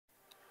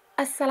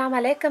Assalamu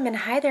alaikum and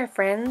hi there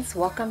friends.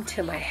 Welcome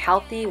to my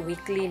healthy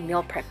weekly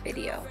meal prep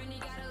video.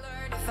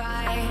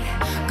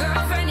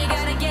 Girlfriend, you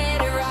gotta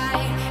get it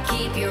right.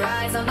 Keep your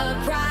eyes on the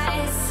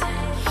prize.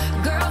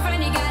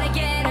 Girlfriend, you gotta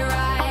get it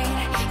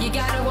right. You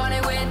gotta want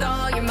it with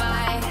all your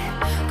might.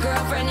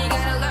 Girlfriend, you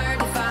gotta learn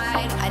to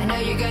fight. I know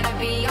you're gonna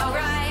be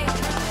alright.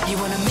 You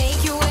wanna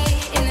make your way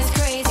in this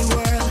crazy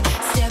world.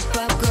 Step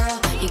up,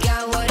 girl, you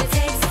got what it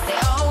takes. They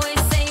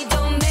always say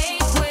don't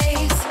make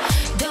waves.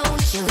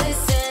 Don't you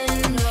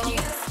listen? No. You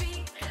gotta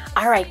speak.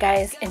 Alright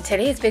guys, in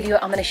today's video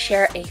I'm going to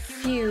share a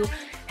few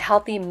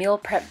healthy meal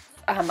prep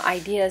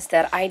ideas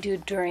that I do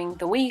during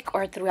the week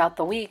or throughout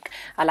the week.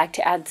 I like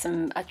to add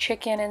some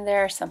chicken in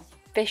there, some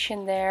fish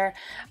in there,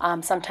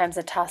 sometimes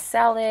a tossed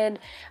salad,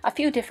 a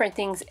few different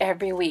things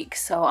every week.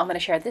 So I'm going to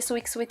share this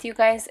week's with you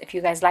guys. If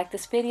you guys like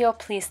this video,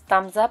 please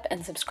thumbs up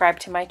and subscribe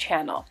to my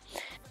channel.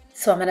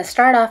 So I'm going to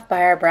start off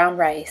by our brown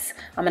rice.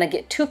 I'm going to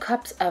get 2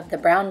 cups of the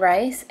brown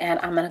rice and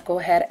I'm going to go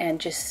ahead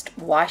and just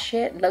wash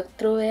it, look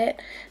through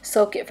it,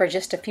 soak it for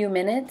just a few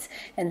minutes.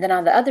 And then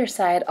on the other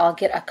side, I'll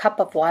get a cup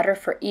of water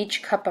for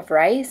each cup of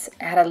rice,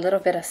 add a little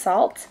bit of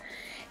salt,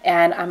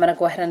 and I'm going to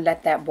go ahead and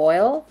let that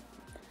boil.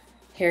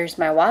 Here's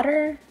my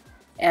water,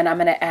 and I'm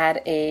going to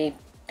add a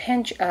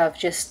pinch of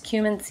just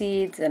cumin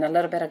seeds and a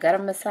little bit of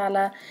garam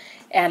masala,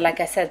 and like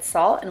I said,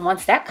 salt. And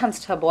once that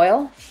comes to a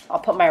boil, I'll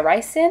put my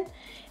rice in,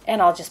 and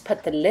I'll just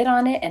put the lid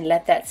on it and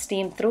let that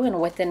steam through,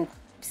 and within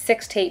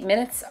 6 to 8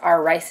 minutes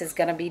our rice is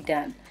going to be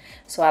done.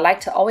 So I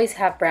like to always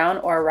have brown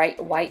or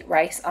white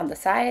rice on the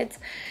sides.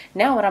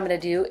 Now what I'm going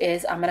to do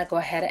is I'm going to go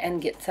ahead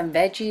and get some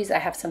veggies. I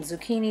have some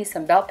zucchini,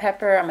 some bell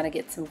pepper, I'm going to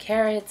get some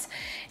carrots,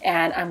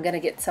 and I'm going to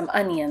get some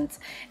onions.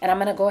 And I'm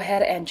going to go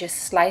ahead and just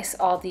slice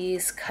all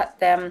these, cut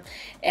them,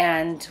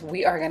 and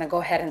we are going to go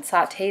ahead and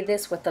saute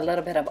this with a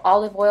little bit of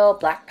olive oil,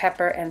 black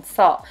pepper, and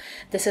salt.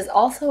 This is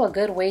also a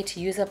good way to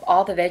use up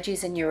all the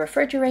veggies in your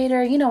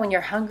refrigerator. You know, when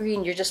you're hungry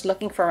and you're just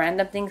looking for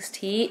random things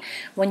to eat,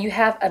 when you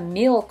have a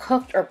meal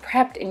cooked or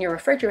prepped in your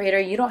refrigerator,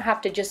 you don't have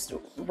to just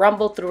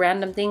rumble through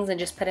random things and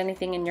just put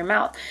anything in your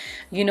mouth.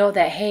 You know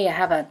that, hey, I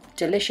have a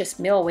delicious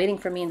meal waiting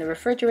for me in the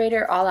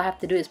refrigerator. All I have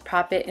to do is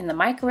pop it in the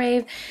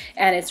microwave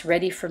and it's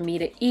ready for me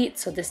to eat.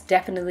 So this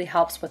definitely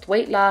helps with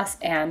weight loss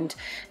and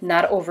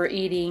not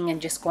overeating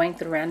and just going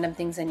through random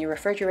things in your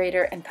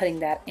refrigerator and putting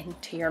that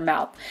into your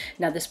mouth.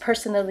 Now this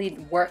personally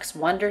works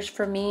wonders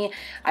for me.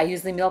 I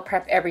usually meal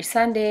prep every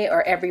Sunday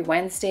or every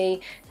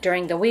Wednesday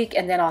during the week,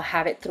 and then I'll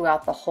have it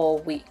throughout the whole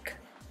week.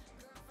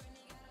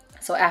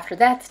 So after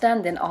that's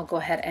done, then I'll go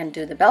ahead and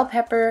do the bell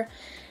pepper,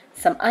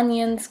 some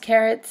onions,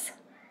 carrots.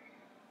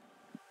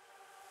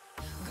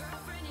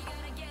 Girlfriend, you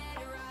gotta get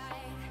it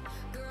right.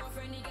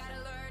 Girlfriend, you gotta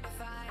learn to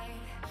fight.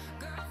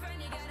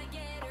 Girlfriend, you gotta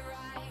get it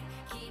right.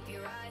 Keep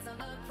your eyes on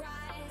the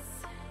prize.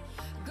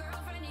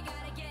 Girlfriend, you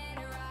gotta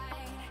get it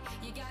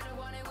right. You gotta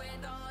want it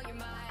with all your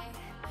might.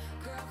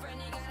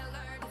 Girlfriend, you gotta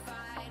learn to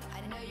fight.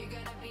 I know you're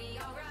gonna be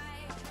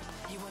alright.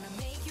 You wanna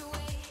make your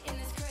way in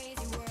this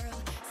crazy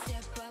world.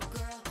 Step up,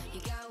 girl,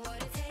 you got what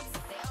it takes.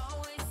 They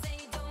always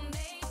say don't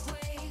make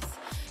waves.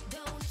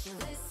 Don't you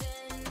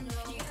listen?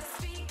 No. You gotta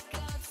speak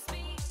up,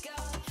 speak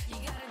up. You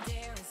gotta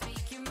dare and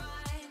speak your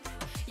mind.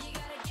 You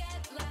gotta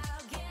get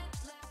loud, get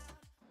loud.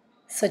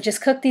 So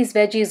just cook these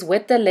veggies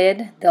with the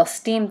lid. They'll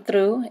steam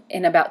through.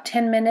 In about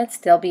 10 minutes,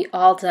 they'll be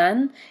all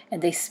done.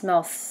 And they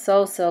smell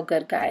so, so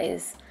good,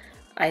 guys.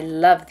 I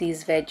love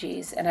these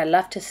veggies and I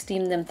love to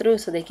steam them through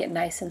so they get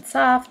nice and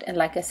soft. And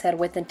like I said,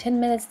 within 10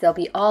 minutes, they'll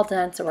be all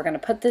done. So we're going to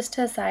put this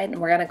to the side and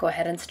we're going to go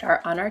ahead and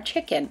start on our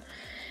chicken.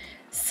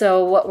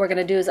 So what we're going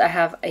to do is I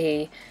have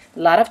a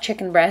lot of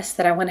chicken breasts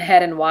that I went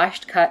ahead and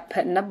washed, cut,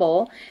 put in a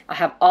bowl. I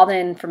have all the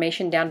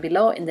information down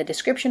below in the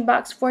description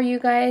box for you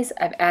guys.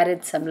 I've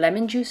added some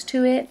lemon juice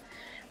to it.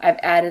 I've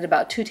added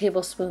about 2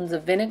 tablespoons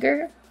of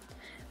vinegar.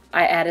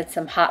 I added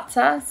some hot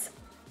sauce.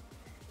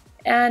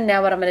 And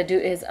now what I'm going to do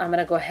is I'm going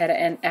to go ahead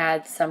and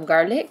add some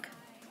garlic.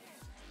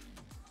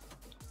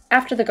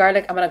 After the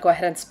garlic, I'm going to go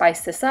ahead and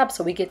spice this up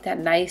so we get that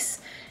nice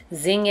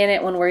zing in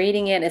it when we're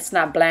eating it. It's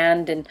not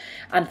bland and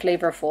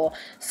unflavorful.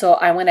 So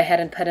I went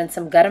ahead and put in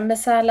some garam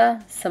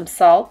masala, some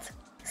salt,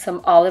 some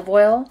olive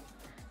oil,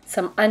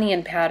 some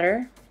onion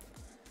powder,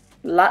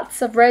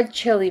 lots of red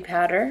chili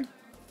powder,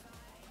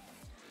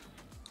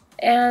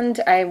 and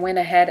I went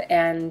ahead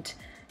and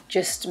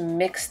just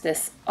mixed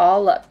this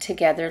all up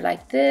together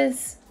like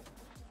this.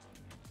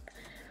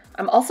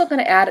 I'm also going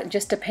to add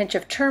just a pinch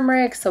of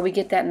turmeric so we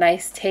get that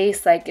nice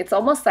taste. Like it's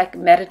almost like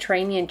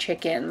Mediterranean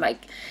chicken,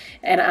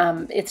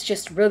 and it's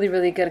just really,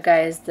 really good,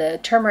 guys. The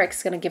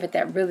turmeric's going to give it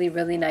that really,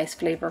 really nice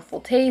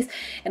flavorful taste.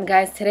 And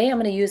guys, today I'm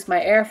going to use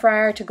my air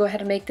fryer to go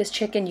ahead and make this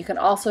chicken. You can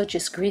also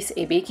just grease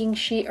a baking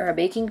sheet or a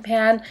baking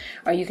pan,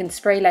 or you can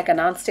spray like a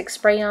nonstick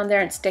spray on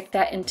there and stick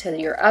that into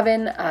your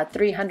oven,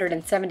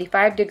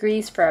 375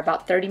 degrees for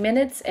about 30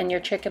 minutes, and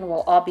your chicken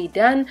will all be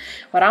done.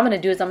 What I'm going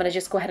to do is I'm going to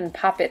just go ahead and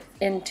pop it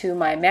into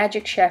my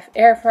Magic Chef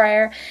air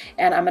fryer,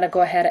 and I'm going to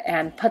go ahead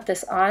and put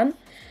this on.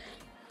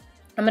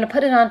 I'm going to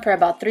put it on for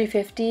about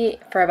 350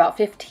 for about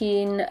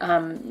 15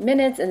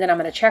 minutes, and then I'm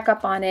going to check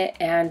up on it,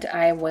 and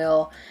I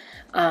will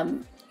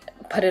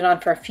put it on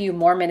for a few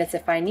more minutes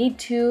if I need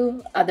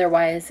to.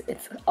 Otherwise,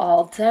 it's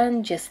all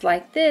done just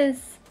like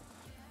this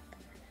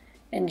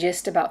in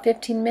just about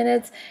 15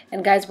 minutes.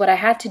 And guys, what I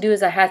had to do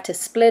is I had to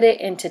split it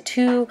into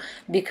two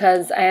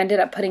because I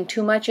ended up putting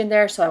too much in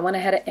there. So I went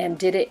ahead and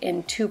did it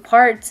in two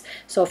parts.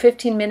 So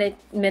 15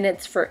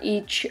 minutes for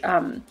each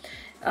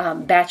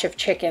batch of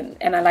chicken.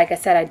 And like I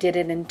said, I did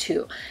it in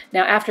two.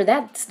 Now, after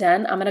that's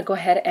done, I'm going to go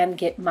ahead and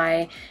get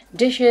my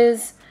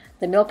dishes,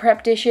 the meal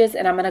prep dishes,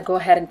 and I'm going to go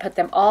ahead and put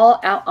them all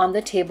out on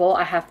the table.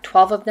 I have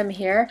 12 of them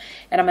here,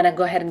 and I'm going to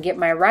go ahead and get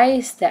my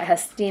rice that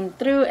has steamed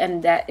through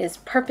and that is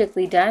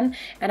perfectly done,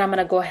 and I'm going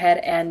to go ahead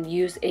and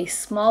use a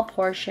small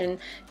portion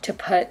to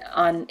put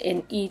on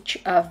in each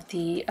of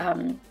the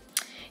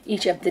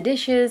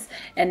dishes.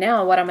 And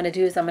now what I'm going to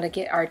do is I'm going to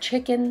get our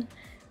chicken,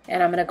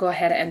 and I'm going to go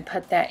ahead and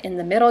put that in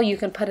the middle. You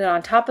can put it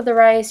on top of the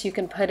rice, you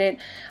can put it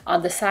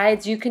on the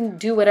sides, you can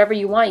do whatever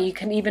you want. You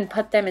can even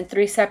put them in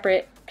 3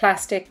 separate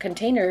plastic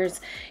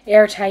containers,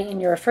 airtight, in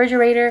your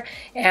refrigerator,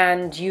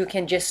 and you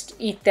can just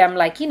eat them,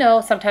 like, you know,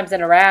 sometimes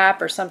in a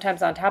wrap or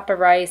sometimes on top of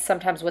rice,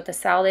 sometimes with a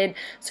salad.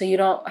 So you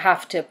don't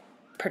have to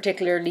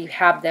particularly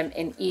have them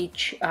in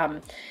each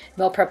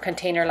meal prep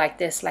container like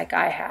this, like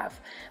I have.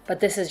 But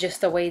this is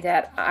just the way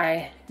that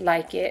I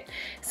like it.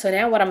 So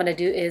now what I'm going to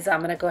do is I'm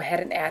going to go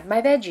ahead and add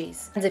my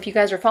veggies. And if you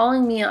guys are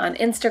following me on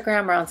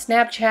Instagram or on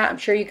Snapchat, I'm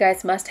sure you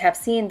guys must have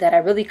seen that I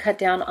really cut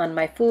down on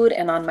my food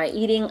and on my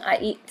eating.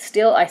 I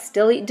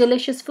still eat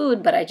delicious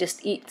food, but I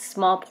just eat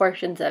small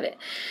portions of it.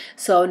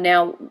 So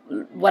now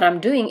what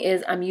I'm doing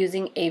is I'm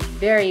using a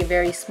very,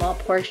 very small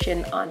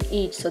portion on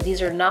each. So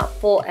these are not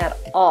full at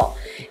all.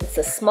 It's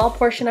a small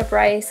portion of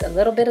rice, a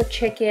little bit of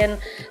chicken,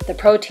 the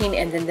protein,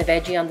 and then the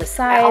veggie on the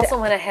side. I also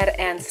went ahead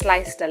and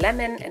sliced a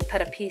lemon and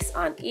put a piece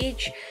on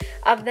each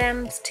of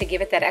them to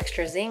give it that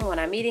extra zing when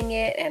I'm eating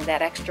it and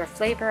that extra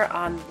flavor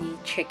on the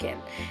chicken.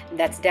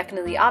 That's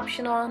definitely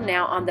optional.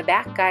 Now on the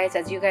back, guys,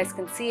 as you guys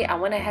can see, I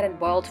went ahead and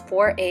boiled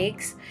 4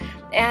 eggs,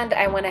 and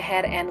I went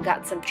ahead and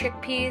got some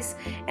chickpeas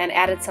and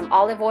added some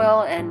olive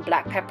oil and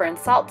black pepper and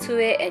salt to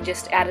it, and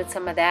just added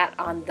some of that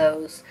on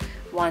those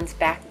ones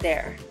back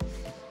there.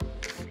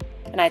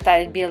 And I thought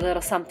it'd be a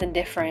little something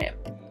different.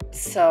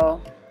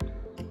 So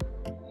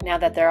now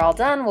that they're all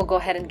done, we'll go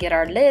ahead and get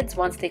our lids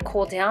once they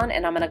cool down,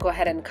 and I'm going to go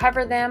ahead and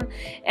cover them,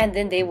 and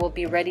then they will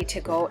be ready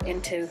to go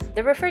into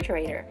the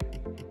refrigerator.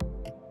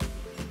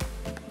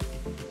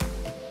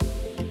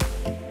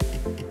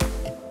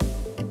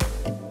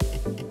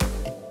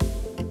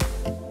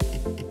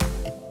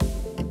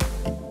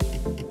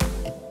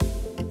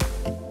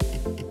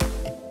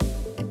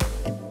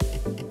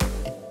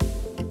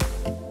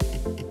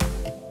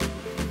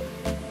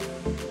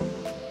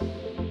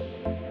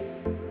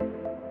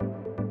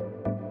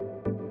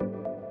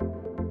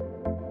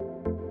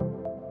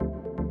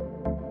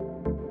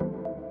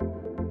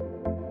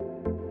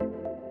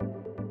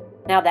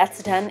 Now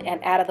that's done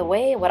and out of the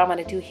way, what I'm going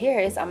to do here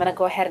is I'm going to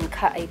go ahead and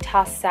cut a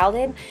tossed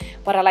salad.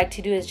 What I like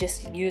to do is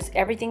just use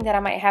everything that I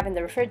might have in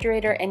the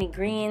refrigerator, any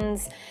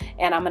greens,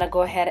 and I'm going to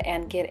go ahead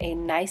and get a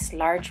nice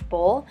large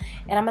bowl,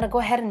 and I'm going to go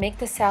ahead and make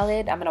the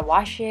salad. I'm going to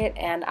wash it,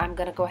 and I'm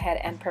going to go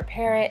ahead and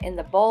prepare it in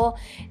the bowl.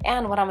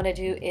 And what I'm going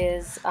to do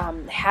is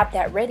have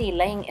that ready,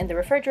 laying in the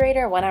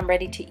refrigerator when I'm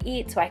ready to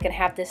eat, so I can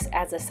have this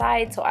as a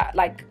side. So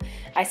like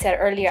I said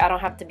earlier, I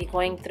don't have to be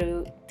going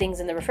through things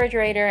in the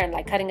refrigerator and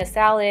like cutting a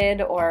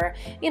salad, or,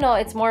 you know,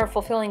 it's more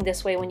fulfilling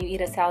this way when you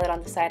eat a salad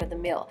on the side of the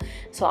meal.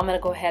 So I'm going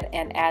to go ahead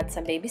and add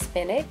some baby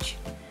spinach,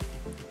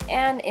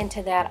 and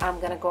into that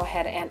I'm going to go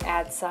ahead and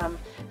add some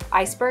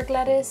iceberg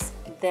lettuce.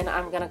 Then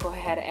I'm going to go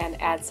ahead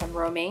and add some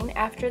romaine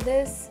after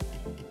this,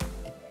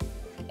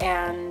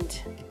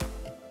 and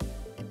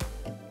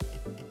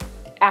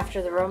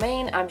after the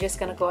romaine I'm just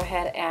going to go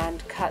ahead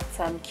and cut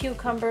some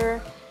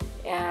cucumber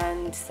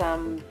and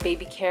some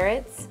baby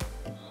carrots.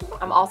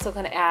 I'm also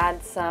going to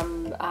add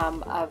some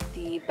of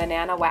the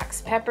banana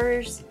wax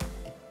peppers.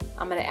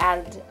 I'm going to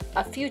add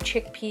a few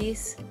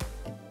chickpeas.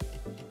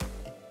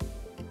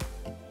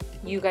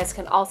 You guys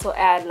can also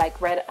add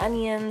like red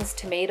onions,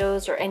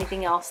 tomatoes, or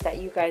anything else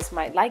that you guys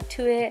might like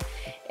to it.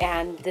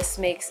 And this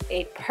makes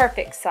a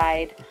perfect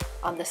side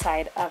on the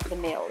side of the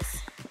meals.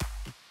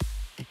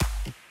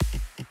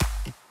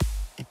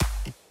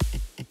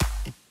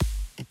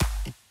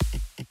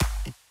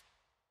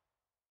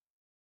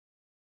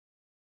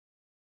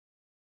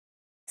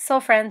 So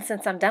friends,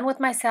 since I'm done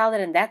with my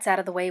salad and that's out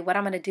of the way, what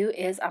I'm going to do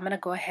is I'm going to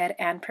go ahead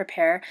and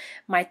prepare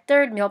my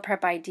third meal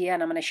prep idea,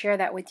 and I'm going to share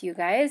that with you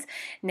guys.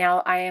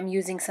 Now I am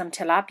using some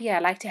tilapia. I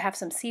like to have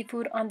some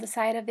seafood on the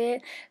side of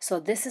it. So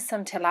this is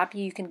some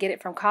tilapia. You can get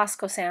it from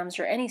Costco, Sam's,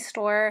 or any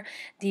store.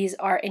 These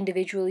are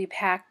individually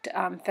packed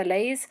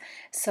fillets.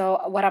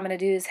 So what I'm going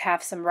to do is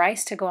have some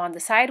rice to go on the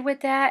side with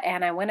that,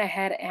 and I went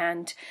ahead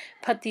and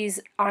put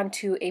these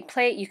onto a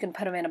plate. You can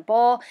put them in a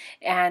bowl,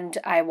 and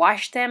I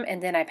washed them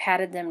and then I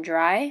patted them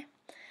dry.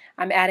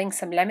 I'm adding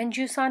some lemon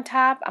juice on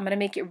top. I'm going to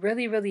make it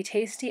really, really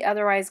tasty.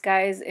 Otherwise,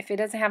 guys, if it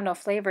doesn't have no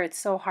flavor, it's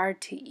so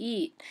hard to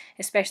eat.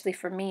 Especially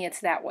for me, it's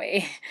that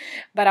way.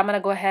 But I'm going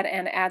to go ahead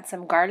and add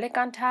some garlic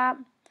on top.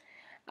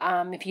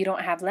 If you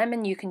don't have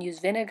lemon, you can use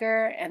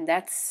vinegar, and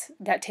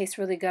that tastes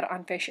really good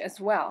on fish as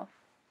well.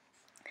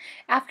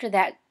 After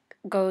that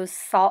goes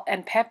salt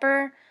and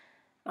pepper.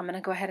 I'm going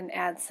to go ahead and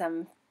add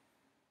some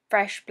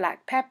fresh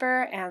black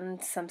pepper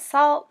and some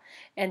salt,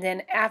 and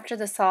then after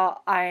the salt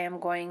I am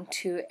going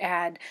to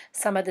add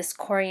some of this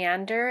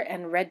coriander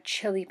and red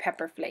chili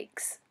pepper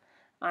flakes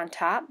on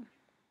top.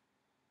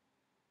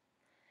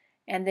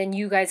 And then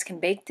you guys can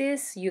bake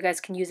this. You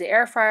guys can use an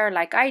air fryer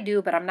like I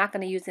do, but I'm not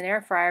going to use an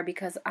air fryer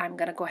because I'm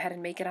going to go ahead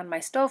and make it on my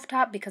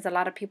stovetop, because a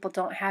lot of people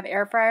don't have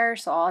air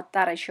fryers, so I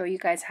thought I'd show you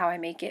guys how I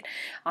make it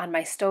on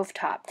my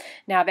stovetop.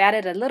 Now I've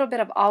added a little bit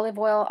of olive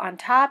oil on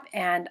top,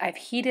 and I've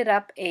heated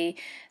up a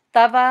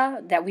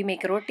tava that we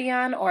make roti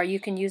on, or you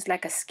can use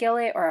like a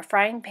skillet or a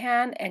frying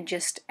pan and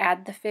just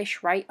add the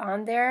fish right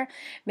on there.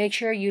 Make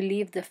sure you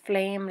leave the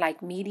flame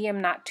like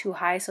medium, not too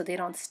high, so they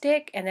don't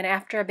stick. And then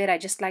after a bit, I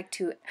just like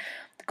to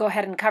go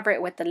ahead and cover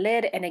it with the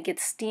lid, and it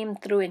gets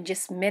steamed through in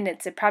just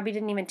minutes. It probably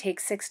didn't even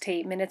take 6 to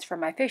 8 minutes for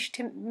my fish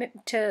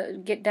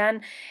to get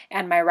done,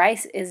 and my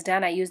rice is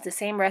done. I used the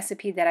same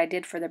recipe that I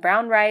did for the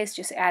brown rice,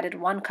 just added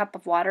 1 cup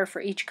of water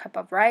for each cup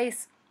of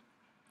rice.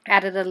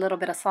 Added a little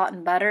bit of salt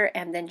and butter,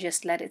 and then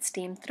just let it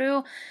steam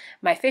through.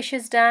 My fish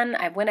is done.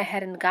 I went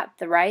ahead and got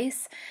the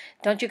rice.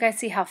 Don't you guys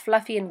see how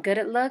fluffy and good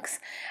it looks?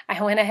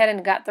 I went ahead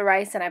and got the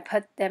rice, and I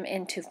put them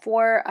into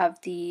 4 of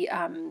the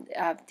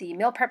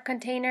meal prep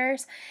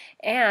containers.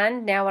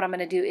 And now what I'm going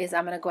to do is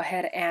I'm going to go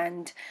ahead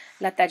and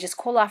let that just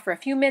cool off for a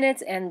few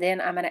minutes, and then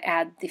I'm going to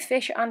add the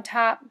fish on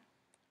top.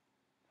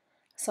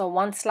 So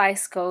 1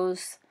 slice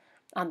goes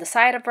on the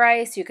side of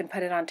rice. You can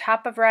put it on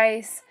top of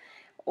rice,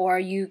 or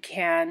you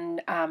can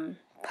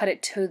put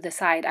it to the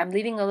side. I'm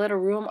leaving a little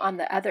room on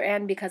the other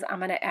end because I'm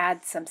going to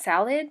add some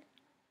salad.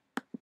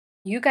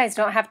 You guys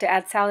don't have to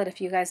add salad if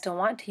you guys don't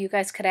want to. You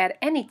guys could add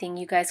anything.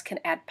 You guys can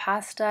add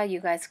pasta. You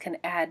guys can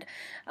add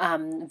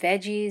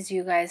veggies.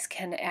 You guys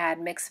can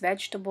add mixed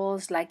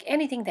vegetables, like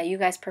anything that you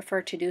guys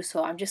prefer to do.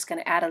 So I'm just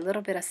going to add a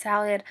little bit of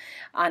salad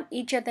on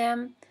each of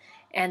them.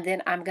 And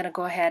then I'm going to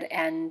go ahead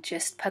and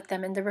just put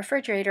them in the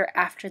refrigerator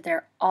after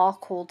they're all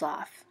cooled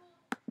off.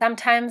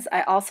 Sometimes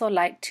I also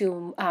like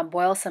to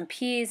boil some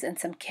peas and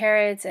some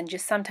carrots, and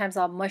just sometimes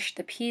I'll mush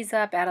the peas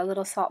up, add a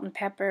little salt and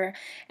pepper,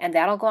 and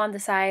that'll go on the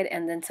side.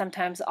 And then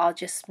sometimes I'll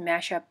just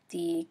mash up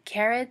the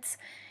carrots,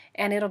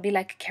 and it'll be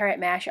like a carrot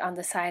mash on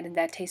the side, and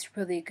that tastes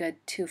really good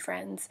too,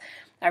 friends.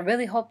 I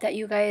really hope that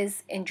you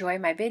guys enjoy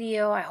my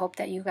video. I hope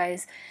that you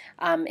guys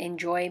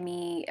enjoy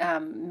me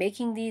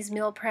making these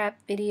meal prep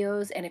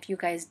videos. And if you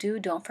guys do,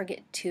 don't forget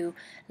to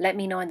let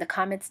me know in the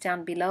comments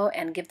down below,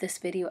 and give this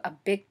video a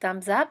big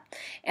thumbs up.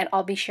 And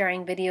I'll be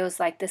sharing videos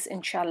like this,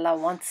 inshallah,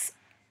 once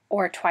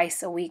or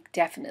twice a week,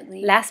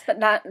 definitely. Last but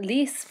not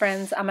least,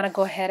 friends, I'm going to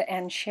go ahead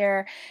and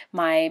share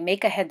my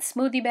Make Ahead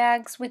smoothie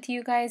bags with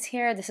you guys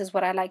here. This is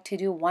what I like to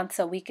do once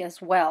a week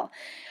as well.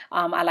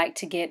 I like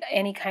to get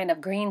any kind of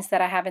greens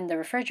that I have in the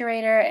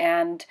refrigerator,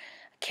 and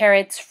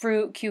carrots,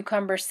 fruit,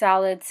 cucumber,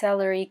 salad,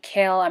 celery,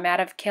 kale. I'm out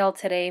of kale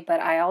today,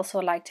 but I also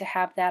like to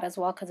have that as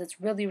well because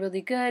it's really,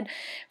 really good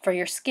for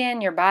your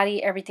skin, your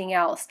body, everything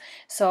else.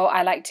 So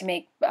I like to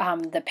make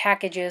the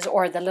packages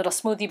or the little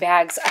smoothie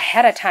bags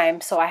ahead of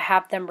time, so I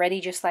have them ready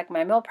just like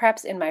my meal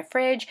preps in my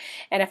fridge.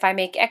 And if I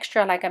make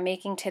extra like I'm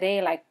making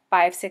today, like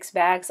 5-6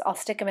 bags, I'll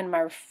stick them in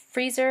my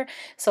freezer.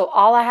 So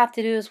all I have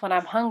to do is when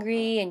I'm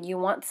hungry and you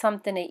want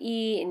something to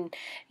eat, and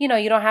you know,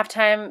 you don't have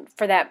time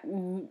for that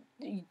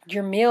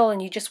your meal, and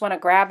you just want to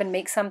grab and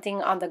make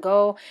something on the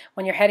go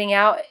when you're heading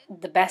out,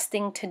 the best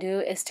thing to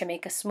do is to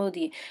make a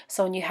smoothie.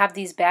 So when you have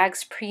these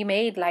bags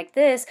pre-made like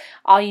this,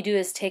 all you do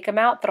is take them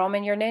out, throw them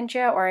in your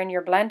Ninja or in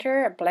your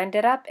blender, blend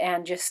it up,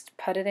 and just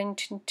put it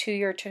into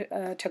your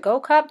to-go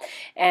cup,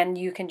 and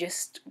you can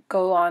just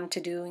go on to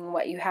doing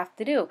what you have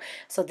to do.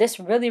 So this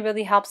really,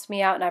 really helps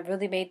me out, and I've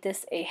really made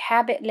this a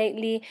habit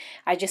lately.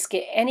 I just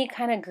get any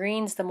kind of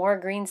greens. The more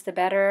greens, the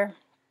better.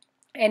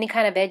 Any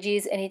kind of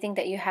veggies, anything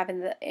that you have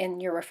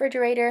in your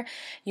refrigerator,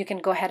 you can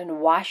go ahead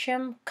and wash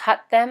them,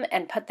 cut them,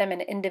 and put them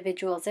in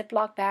individual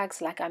Ziploc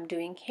bags like I'm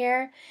doing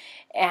here.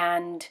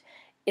 And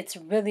it's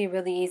really,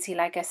 really easy,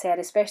 like I said,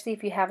 especially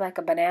if you have like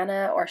a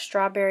banana or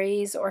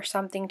strawberries or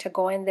something to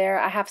go in there.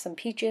 I have some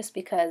peaches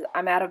because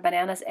I'm out of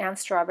bananas and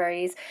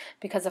strawberries,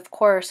 because of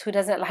course, who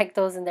doesn't like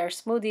those in their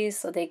smoothies?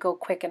 So they go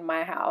quick in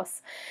my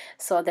house.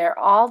 So they're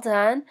all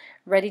done,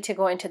 ready to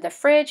go into the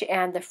fridge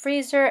and the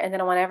freezer. And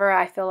then whenever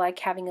I feel like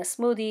having a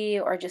smoothie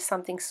or just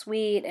something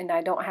sweet and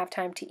I don't have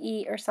time to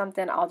eat or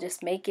something, I'll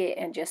just make it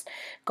and just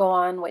go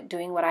on with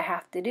doing what I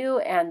have to do.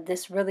 And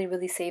this really,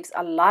 really saves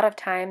a lot of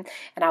time,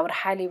 and I would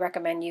highly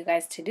recommend you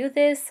guys to do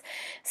this.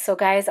 So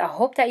guys, I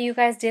hope that you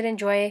guys did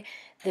enjoy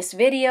this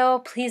video.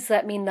 Please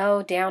let me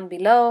know down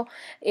below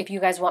if you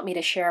guys want me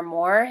to share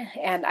more,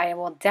 and I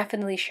will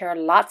definitely share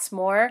lots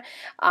more.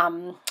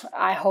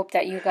 I hope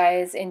that you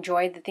guys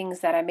enjoyed the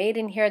things that I made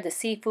in here, the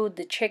seafood,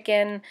 the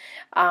chicken,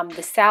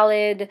 the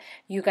salad.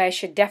 You guys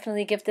should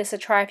definitely give this a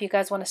try if you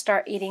guys want to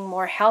start eating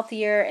more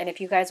healthier, and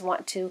if you guys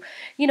want to,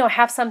 you know,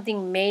 have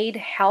something made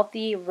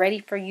healthy, ready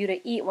for you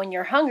to eat when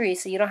you're hungry,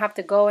 so you don't have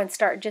to go and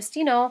start just,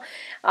 you know,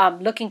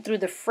 looking through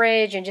the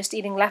fridge and just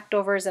eating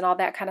leftovers and all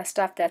that kind of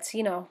stuff that's,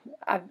 you know,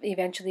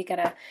 eventually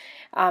gonna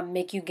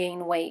make you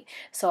gain weight.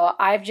 So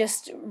I've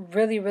just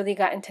really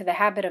got into the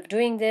habit of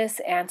doing this,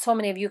 and so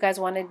many of you guys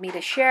wanted me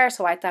to share,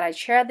 so I thought I'd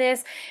share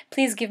this.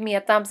 Please give me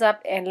a thumbs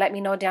up and let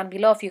me know down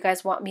below if you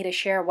guys want me to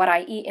share what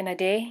I eat in a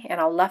day, and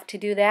I'll love to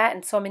do that.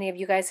 And so many of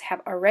you guys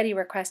have already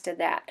requested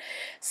that.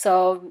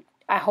 So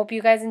I hope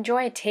you guys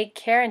enjoy. Take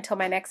care until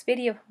my next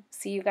video.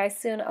 See you guys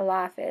soon.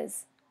 Allah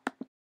Hafiz.